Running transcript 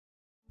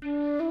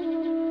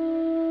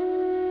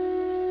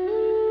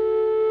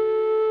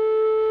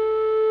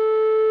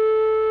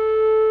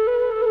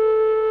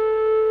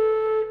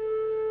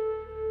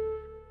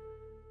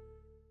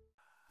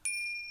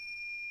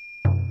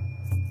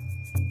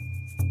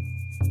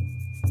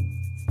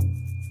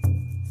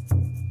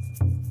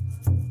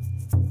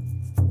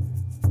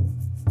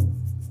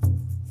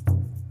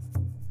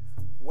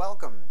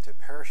Welcome to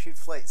Parachute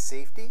Flight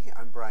Safety.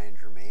 I'm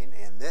Germain,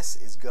 and this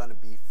is going to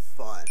be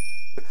fun.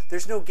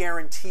 There's no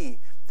guarantee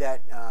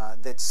that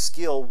that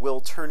skill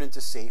will turn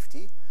into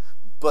safety,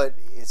 but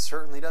it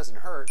certainly doesn't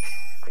hurt.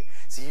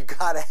 So you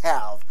got to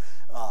have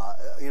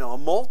a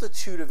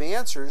multitude of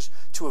answers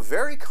to a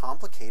very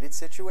complicated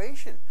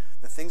situation.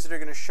 The things that are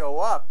going to show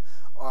up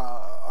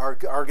are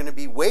going to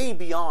be way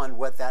beyond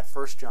what that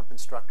first jump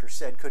instructor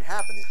said could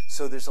happen.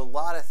 So there's a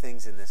lot of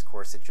things in this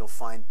course that you'll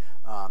find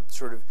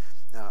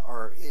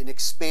are an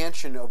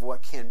expansion of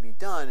what can be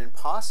done and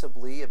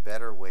possibly a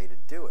better way to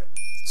do it.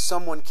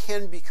 Someone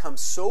can become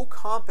so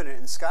competent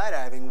in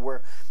skydiving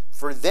where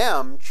for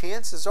them,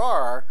 chances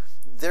are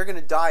they're going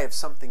to die of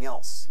something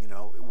else,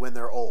 when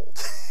they're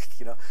old.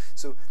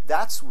 So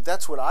that's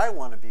what I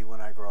want to be when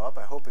I grow up.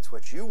 I hope it's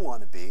what you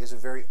want to be, is a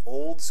very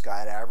old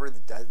skydiver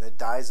that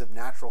dies of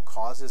natural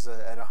causes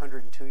at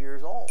 102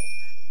 years old.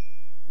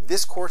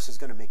 This course is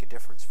going to make a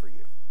difference for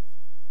you.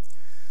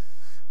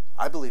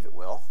 I believe it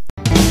will.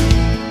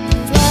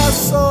 Fly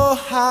so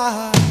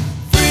high.